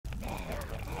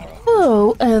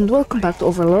Hello and welcome back to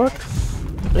Overlord.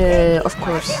 Of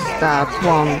course, that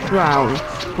one brown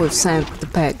we've sent the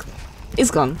peg is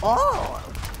gone.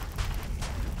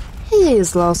 He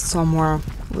is lost somewhere.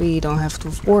 We don't have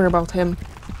to worry about him.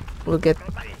 We'll get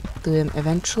to him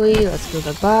eventually. Let's do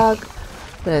the bug.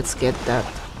 Let's get that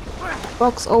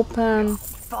box open.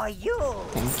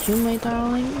 Thank you, my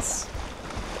darlings.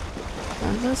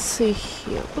 And let's see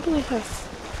here. What do we have?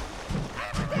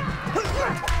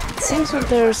 Seems that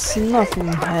there's nothing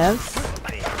we have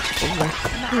over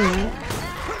here.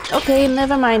 Okay,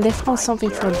 never mind. I found something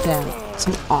for them.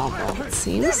 Some armor, it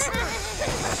seems.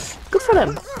 Good for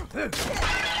them.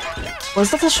 Was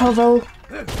that a shovel?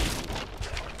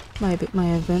 Might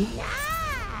have been.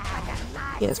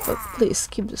 Yes, but please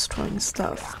keep destroying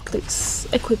stuff. Please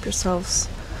equip yourselves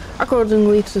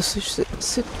accordingly to the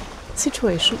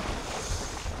situation.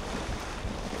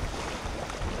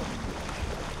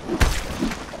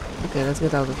 Okay, let's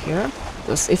get out of here.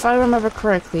 Because if I remember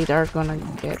correctly, they're gonna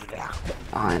get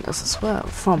behind us as well.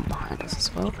 From behind us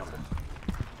as well.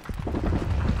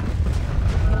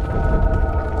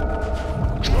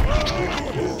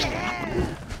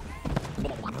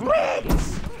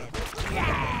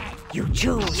 You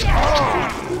choose.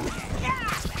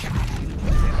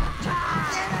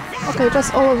 Okay,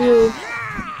 just all of you.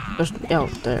 Oh,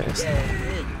 there is.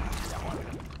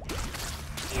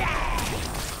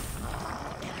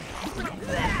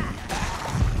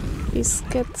 Please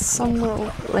get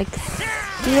somewhere like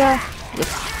here. Yep.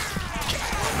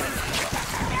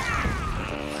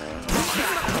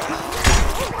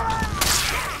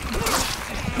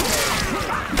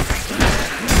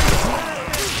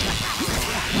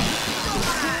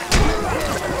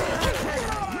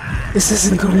 This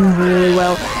isn't going really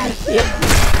well. Yep.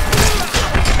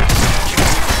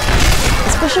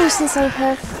 Especially since I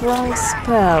have wrong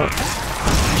spell.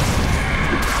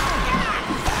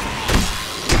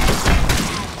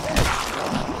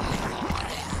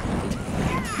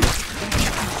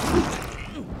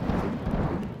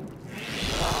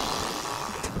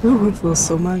 Oh, it feels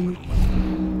so many.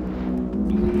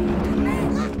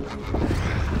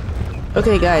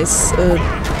 Okay, guys.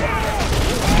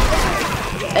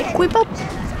 Equip up.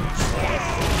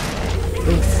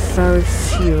 With very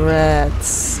few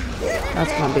reds.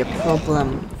 That's gonna be a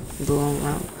problem in the long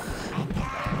run.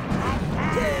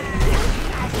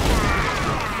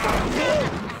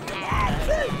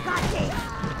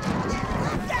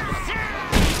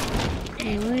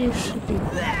 Where should be?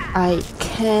 I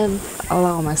can't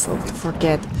allow myself to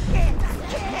forget.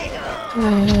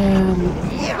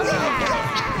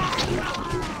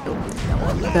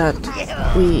 That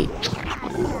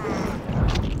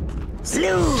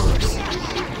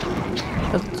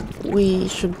we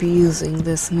should be using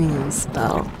this minion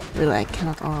spell. Really, I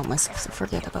cannot allow myself to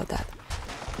forget about that.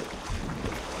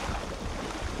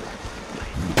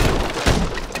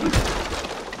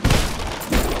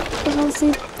 But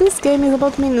honestly, this game is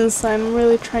about minions. I'm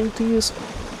really trying to use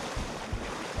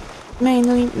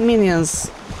mainly minions.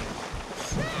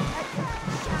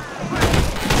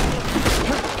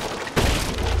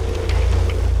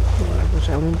 Which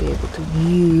I won't be able to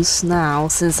use now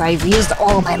since I've used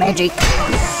all my magic.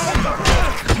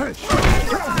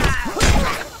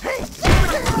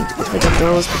 Look at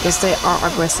those because they are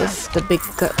aggressive. The big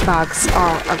bugs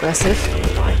are aggressive.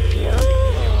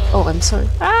 Oh, I'm sorry.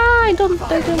 Ah, I don't want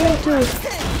to.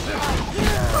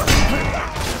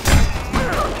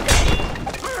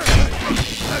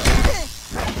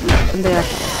 And they're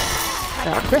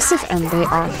aggressive and they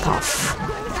are tough.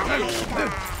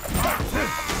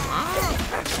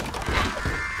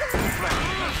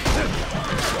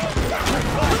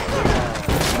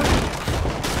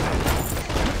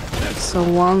 So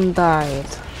one died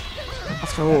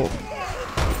after all.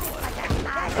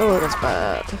 Oh, that's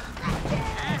bad.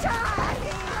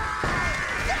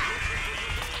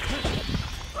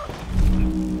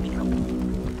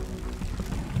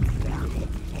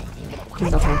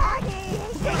 Nothing.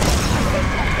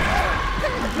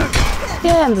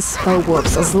 Yeah, and the spell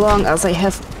works as long as I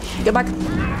have. Get back!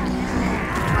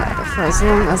 For as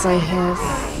long as I have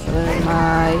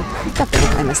my. God,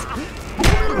 I missed.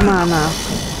 Mana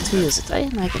to use it.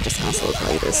 And I can just cancel it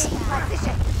like this.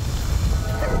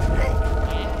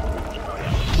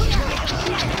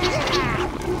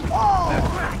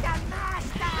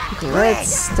 Okay,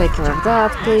 let's take care of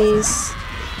that, please.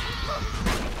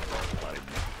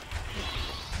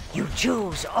 You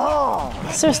choose all.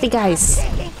 Seriously, guys.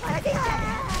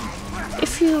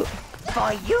 If you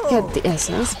get the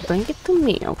essence, bring it to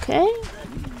me, okay?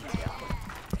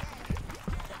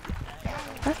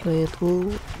 That way it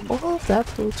will, all of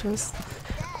that will just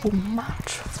go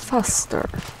much faster.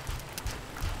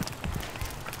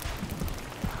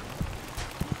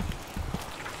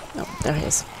 There he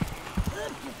is.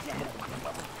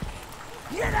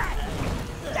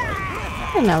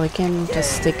 And now we can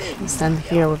just stand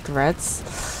here with the reds.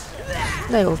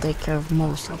 They will take care of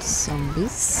most of the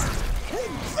zombies.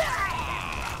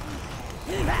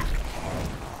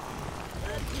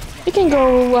 You can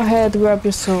go ahead, grab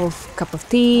yourself a cup of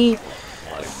tea.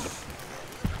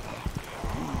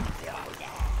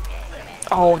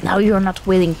 Oh, now you're not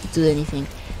willing to do anything.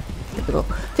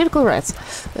 Typical rats.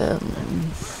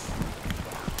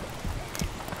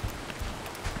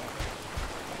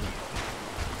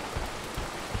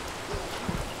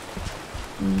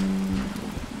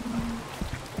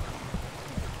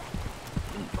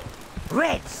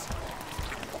 Reds.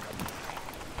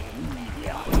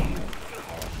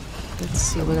 Let's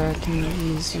see whether I can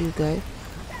use you guys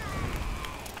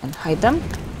and hide them.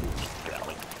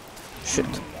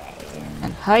 Shoot.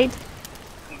 And hide.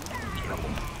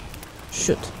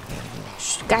 Shoot.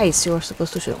 Guys, you are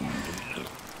supposed to shoot.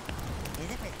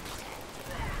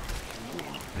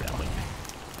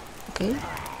 Okay.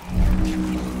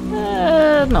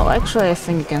 No, actually I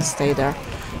think you can stay there.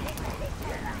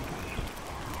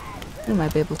 We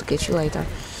might be able to get you later.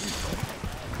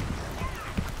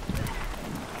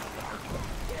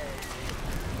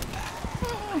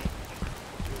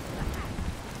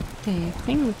 Okay, I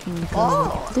think we can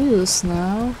go loose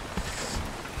now.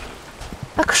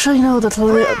 Actually, no, that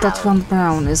one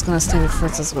brown is gonna stay with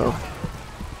Fritz as well.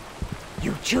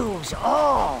 You choose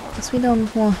all. Because we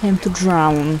don't want him to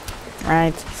drown,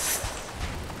 right?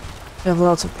 We have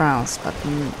lots of browns, but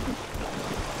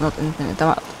not infinite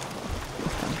amount of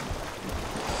them.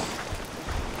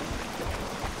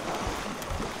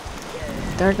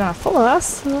 They're gonna follow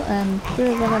us, and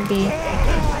we're gonna be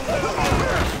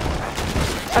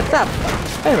packed up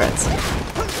by reds.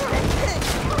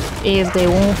 If they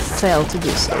won't fail to do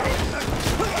so.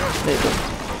 There you go.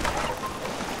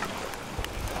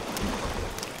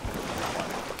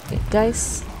 Okay,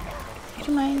 guys,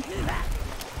 do you mind?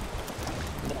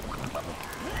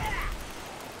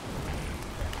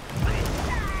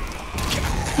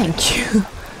 Thank you.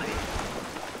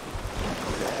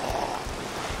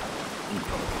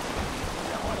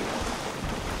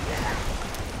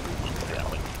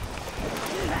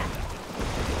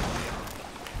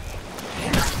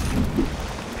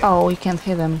 Oh, you can't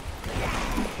hit him.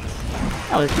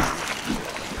 Oh,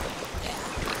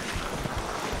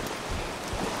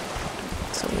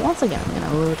 so once again, I'm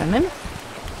gonna lure them in.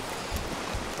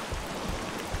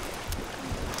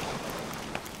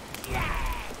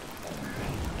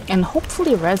 And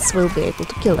hopefully reds will be able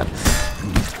to kill them.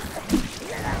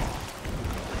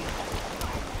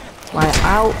 While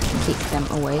I'll kick them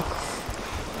away.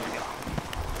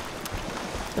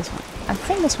 This one. I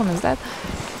think this one is dead.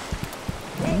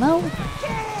 No.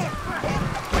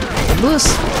 Loose.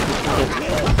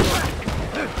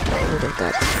 Look at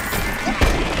that.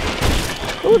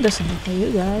 Ooh, there's something for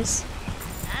you guys.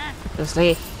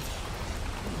 Seriously.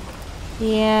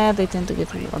 Yeah, they tend to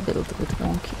get a little bit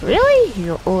wonky. Really?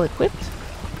 You're all equipped?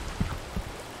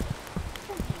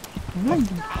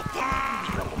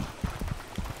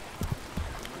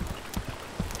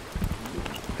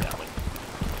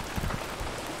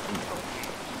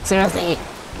 Seriously.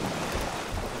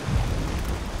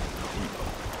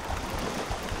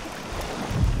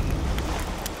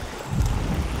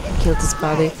 Killed his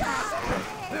body.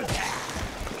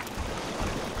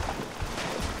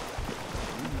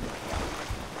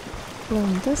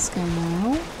 Blowing this guy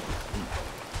now.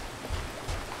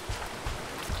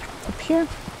 Up here.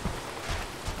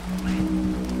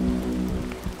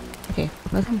 Okay,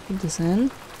 let him put this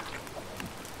in.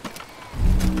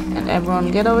 And everyone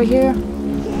get over here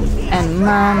and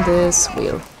man this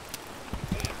wheel.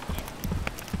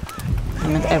 I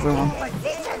meant everyone.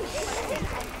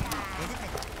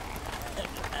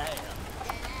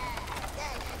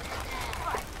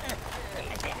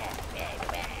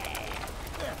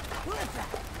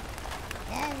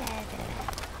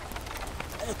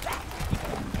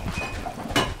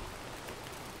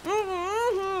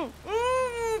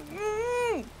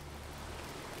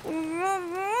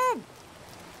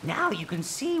 Now you can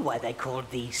see why they're called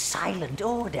the Silent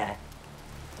Order.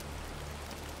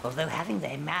 Although having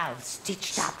their mouths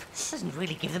stitched up doesn't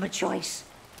really give them a choice.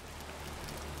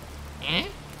 Eh?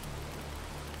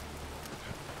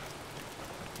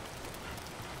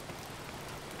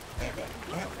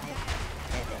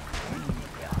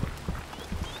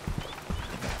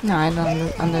 No, I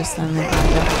don't understand it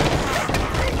either.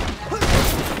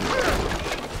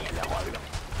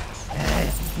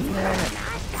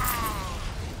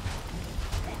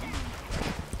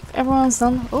 Everyone's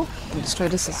done. Oh, destroy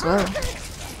this as well.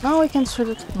 No, we can shoot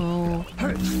it. Oh,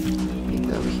 we can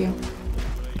go over here.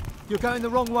 You're going the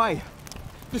wrong way.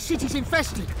 The city's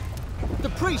infested. The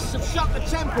priests have shut the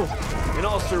temple. And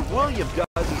all Sir William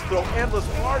does is throw endless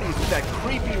parties with that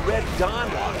creepy red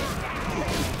Dawn water.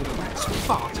 That's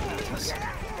far too us.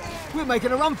 We're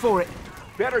making a run for it.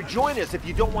 Better join us if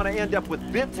you don't want to end up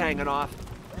with bits hanging off.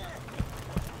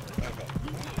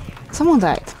 Someone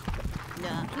died.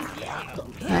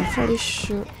 I'm pretty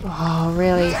sure. Oh,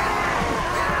 really?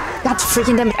 God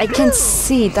freaking damn it! I can't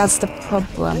see. That's the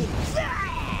problem.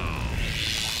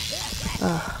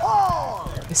 Ugh.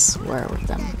 I swear with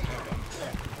them.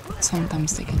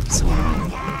 Sometimes they can be so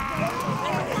annoying.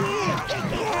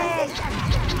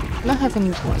 I don't have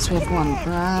any points. We have one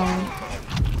brown.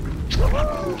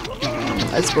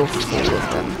 Let's go full with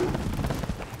them.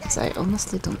 Because I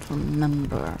honestly don't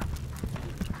remember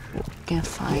what we can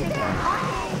find there.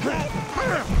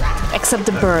 Except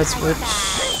the birds, which I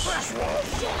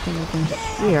think we can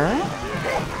hear.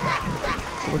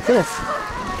 We could have.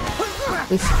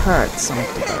 We've heard some of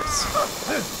the birds.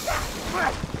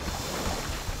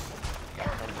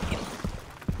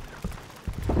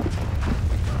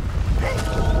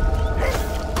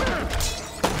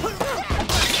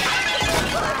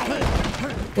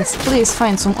 Yes, please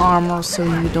find some armor so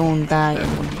you don't die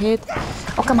in one hit.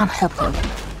 Oh, come on, help him.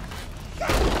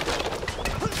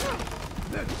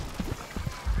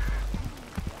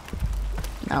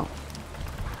 No.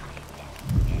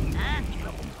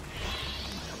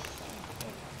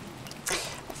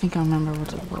 I think I remember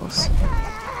what it was.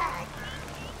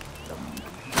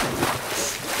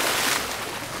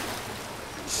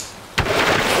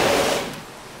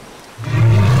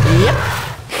 Yep.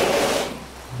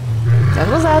 That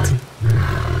was that.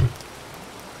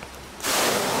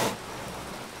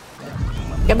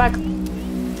 Get back.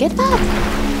 Get back.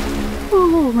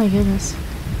 Oh my goodness.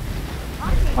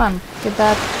 Come on, get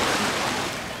back.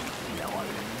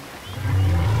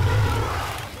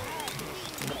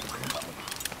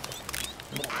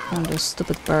 And those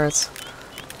stupid birds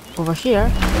over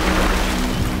here.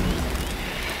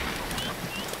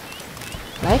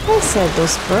 Like I said,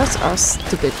 those birds are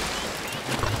stupid.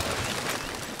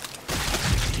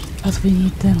 But we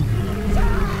need them.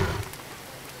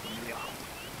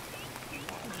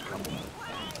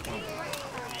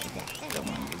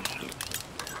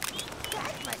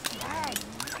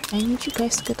 I need you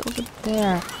guys to get over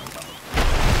there.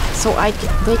 So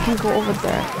they can go over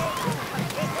there.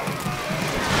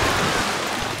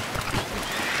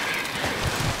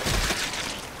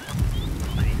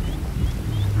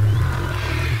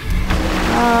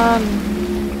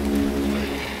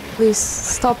 Please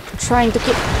stop trying to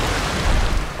keep...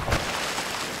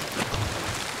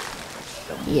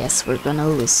 Yes, we're gonna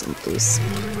lose them, please.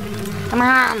 Come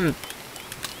on!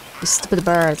 You stupid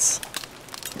birds.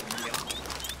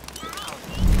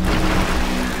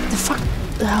 The fuck?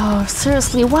 Oh,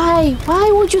 seriously, why?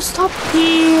 Why would you stop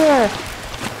here?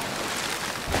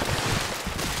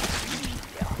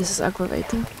 This is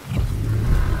aggravating.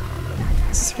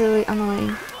 This is really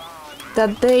annoying.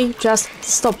 That they just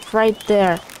stop right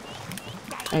there.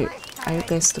 Are you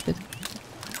guys stupid?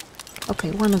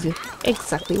 Okay, one of you.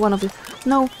 Exactly, one of you.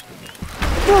 No.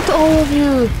 Not all of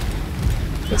you.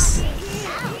 Yes.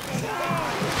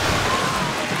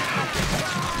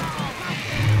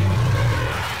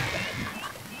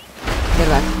 Get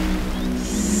back.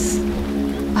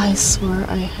 I swear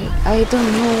I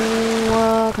don't know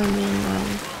what I'm doing wrong.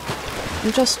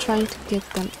 I'm just trying to get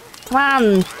them. Come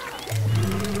on!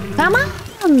 Come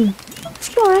on!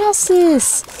 Off your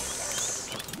asses!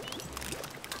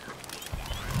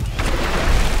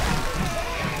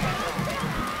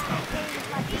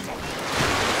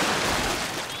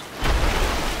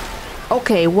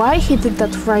 Okay, why he did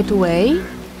that right away?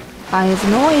 I have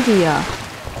no idea.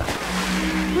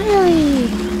 Really?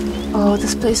 Oh,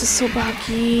 this place is so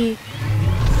buggy.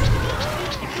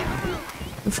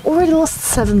 We've already lost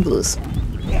 7 blues.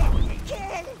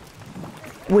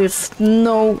 With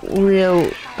no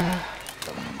real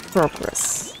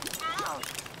progress.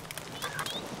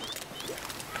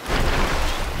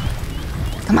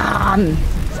 Come on!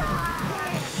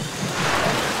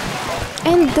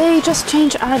 And they just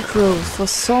change aggro for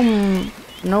some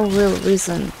no real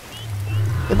reason.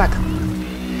 Get back.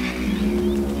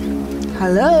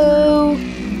 Hello?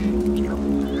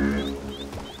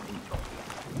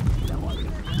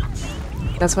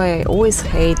 That's why I always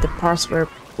hate the parts where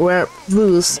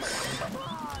blues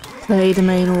play the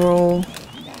main role.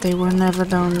 They were never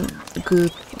done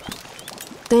good.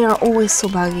 They are always so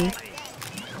buggy.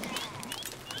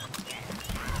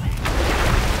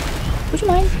 Would you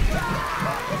mind?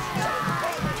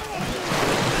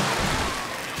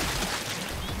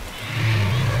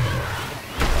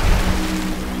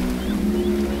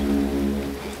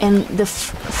 And the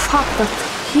fact that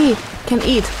he can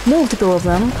eat multiple of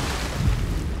them,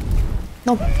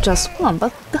 not just one,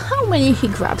 but how many he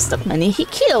grabs, that many he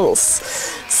kills.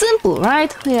 Simple,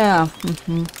 right? Yeah.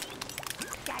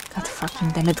 God fucking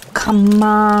damn it, come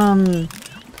on.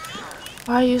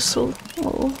 Why are you so...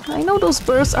 Oh, I know those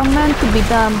bursts are meant to be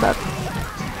done, but...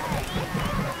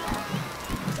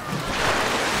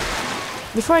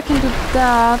 Before I can do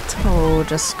that... Oh,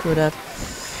 just screw that.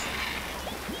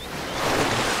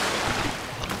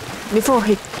 Before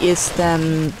he is,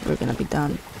 then we're gonna be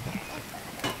done.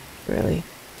 Really.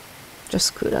 Just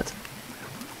screw that.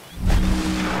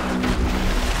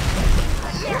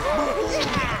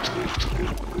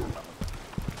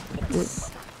 This.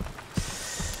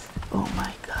 Oh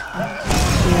my god.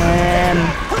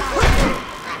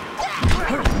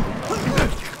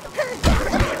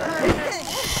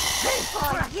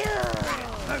 Yeah.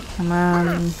 Come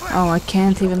on. Oh, I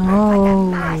can't even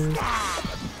hold.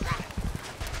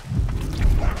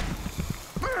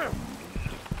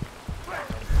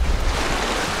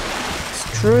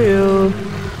 True.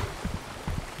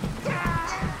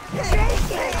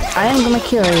 I am gonna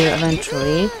kill you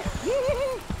eventually.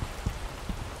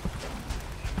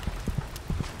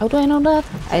 How do I know that?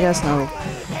 I just know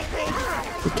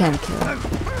we can kill him.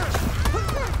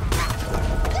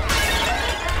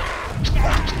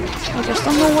 I just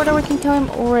don't know whether we can kill him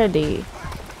already.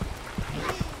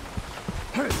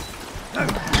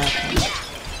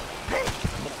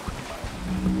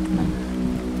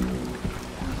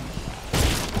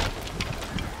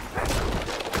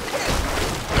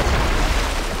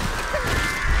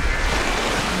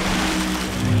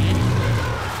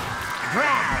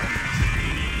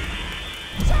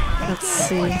 Let's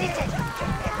see.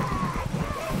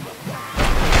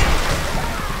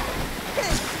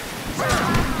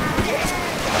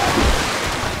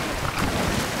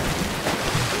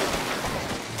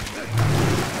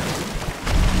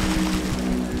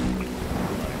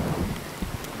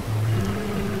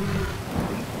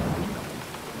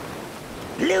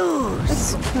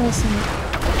 Let's try some.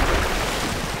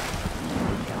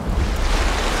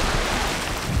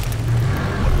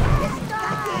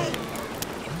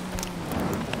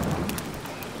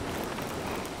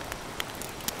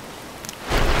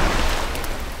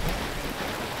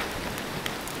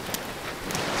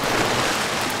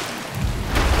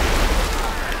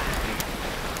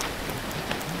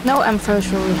 No, I'm for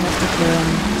sure we have to kill him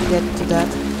to get to that.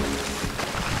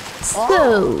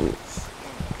 So...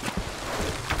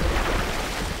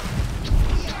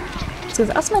 So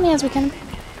as many as we can.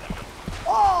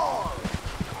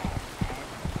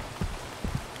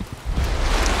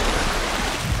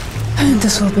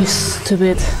 This will be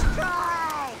stupid.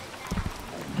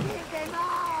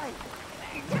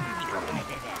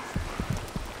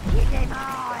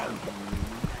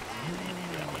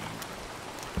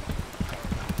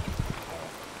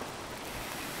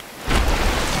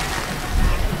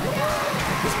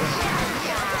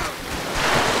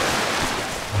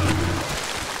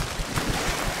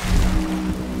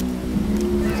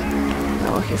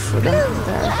 Oh, he threw them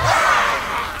there.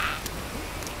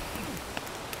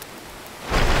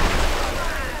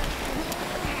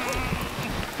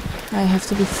 I have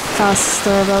to be faster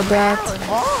about that.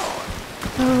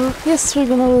 Yes, we're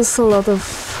gonna lose a lot of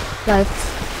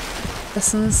life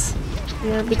essence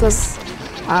here because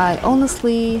I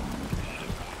honestly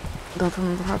don't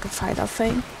remember how to fight that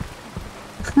thing.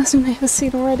 As you may have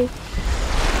seen already.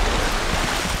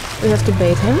 We have to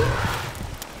bait him.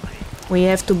 We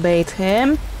have to bait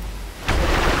him.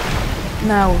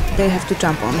 Now they have to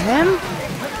jump on him.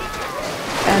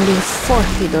 And before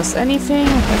he does anything,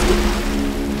 we have to...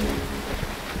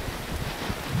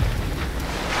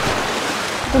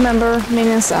 Remember,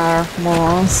 minions are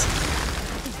morons.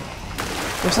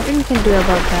 There's nothing we can do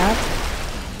about that.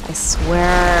 I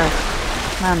swear.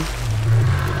 Come on.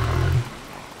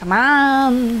 Come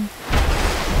on!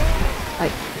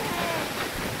 Like...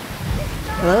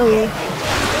 Hello?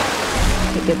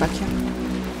 Okay, get back here.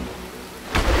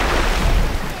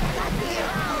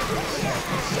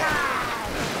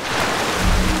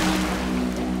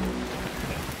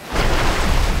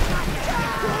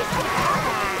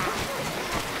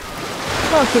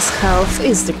 Well, his health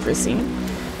is decreasing.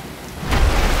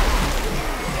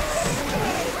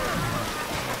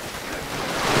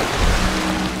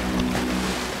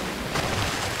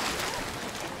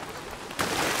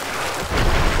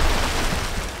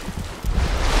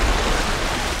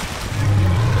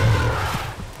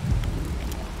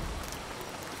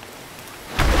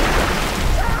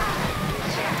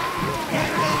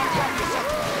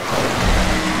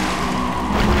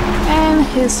 And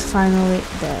he's finally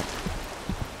dead.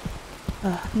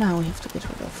 Now we have to get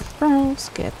rid of browns,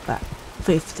 get back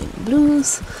 15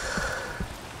 blues.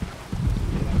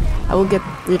 I will get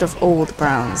rid of all the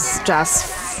browns just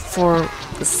for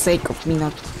the sake of me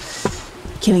not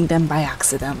killing them by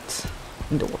accident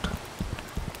in the water.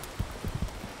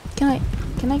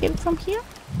 Can I get it from here?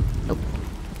 Nope.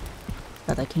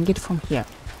 But I can get it from here.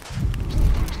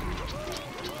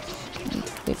 And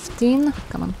 15.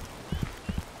 Come on.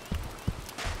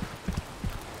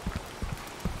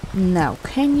 Now,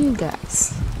 can you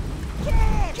guys?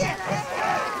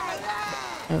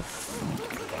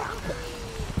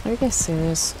 Are you guys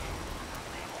serious?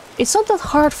 It's not that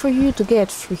hard for you to get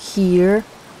through here,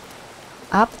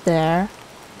 up there,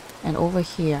 and over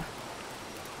here.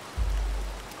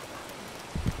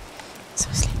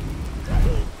 Seriously.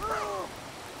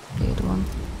 Good one.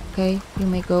 Okay, you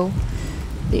may go.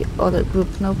 The other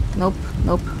group, nope, nope,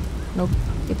 nope, nope.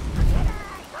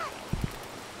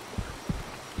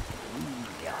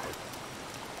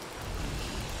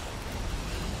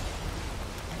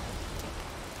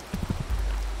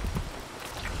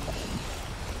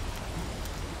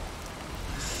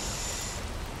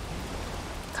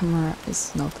 Camera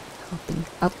is not helping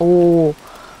at all.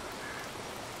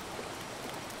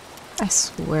 I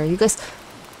swear, you guys,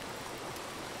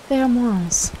 they are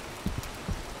morons.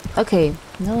 Okay,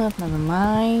 no, never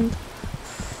mind.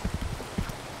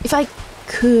 If I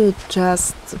could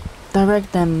just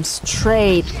direct them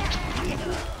straight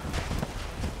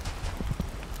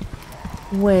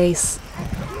ways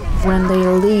when they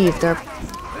leave their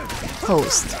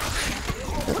post.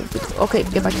 That would be cool. Okay,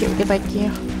 get back here, get back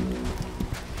here.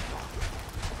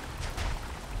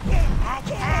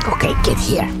 Okay, get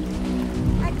here.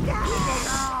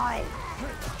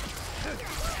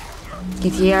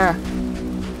 Get here.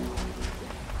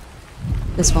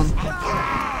 This one.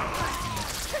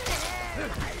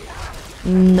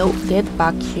 No, get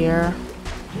back here.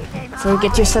 So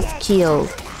get yourself killed.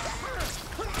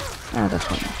 Oh, that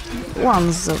one.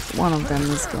 One of them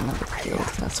is gonna get killed,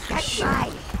 that's for sure.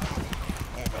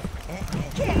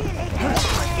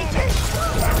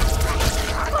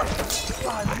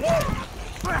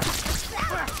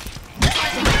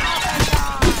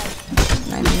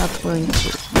 I'm not willing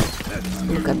to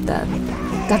look at that.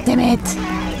 God damn it!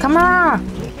 Come on!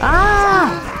 Ah!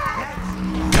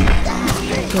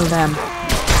 Kill them.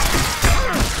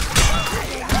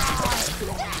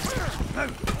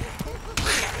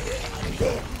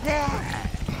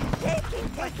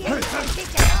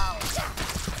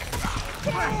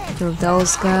 Kill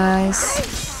those guys.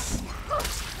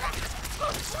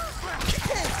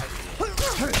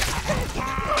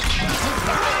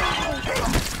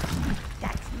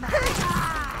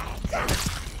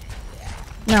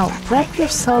 Now, grab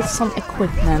yourself some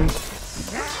equipment,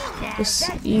 because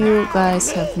you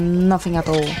guys have nothing at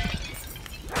all.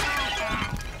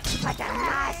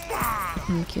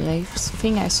 Okay, I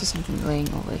think I saw something going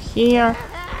over here.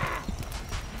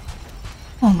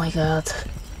 Oh my god.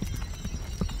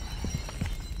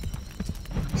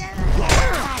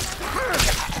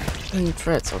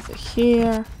 Threads over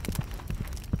here.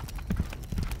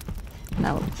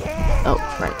 Now, oh,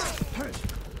 right.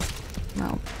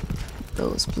 Now,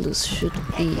 those blues should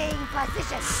be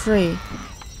free.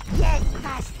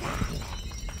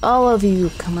 All of you,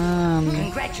 come on.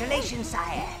 Congratulations,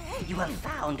 sire. You have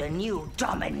found a new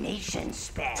domination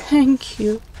spell. Thank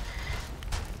you.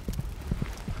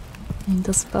 And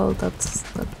the spell that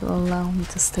will allow me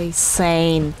to stay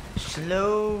sane.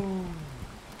 Slow.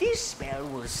 This spell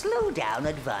will slow down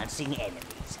advancing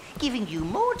enemies, giving you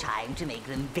more time to make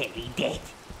them very dead.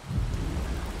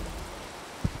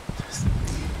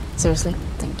 Seriously,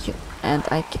 thank you. And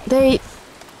they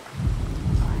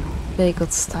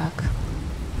got stuck.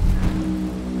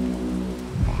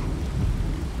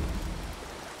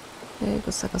 They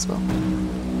got stuck as well.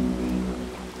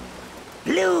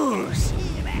 Blues.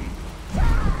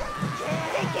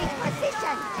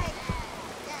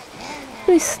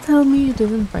 Please tell me you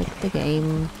didn't break the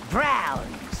game.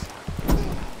 Browns. I'm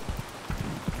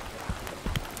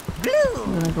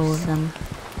Blue. gonna go with them.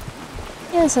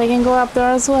 Yes, I can go up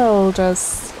there as well,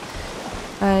 just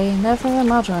I never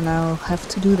imagine I'll have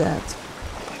to do that.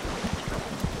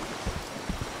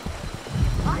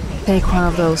 Take one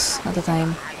of those at a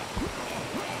time.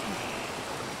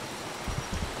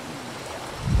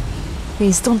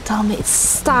 Please don't tell me it's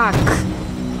stuck!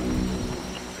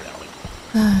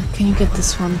 Can you get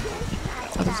this one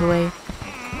out of the way?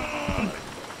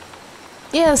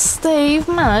 Yes, they've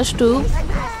managed to.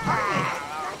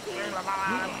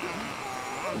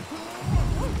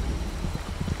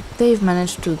 They've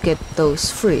managed to get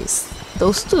those freeze.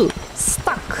 Those two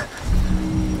stuck.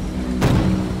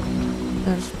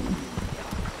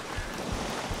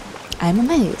 I'm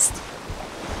amazed.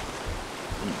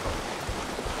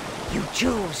 You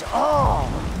choose all.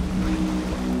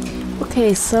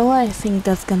 Okay, so I think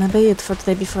that's gonna be it for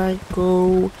today before I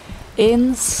go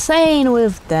insane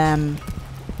with them.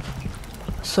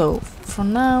 So, for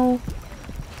now,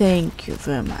 thank you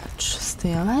very much.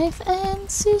 Stay alive and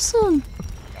see you soon.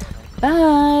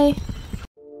 Bye!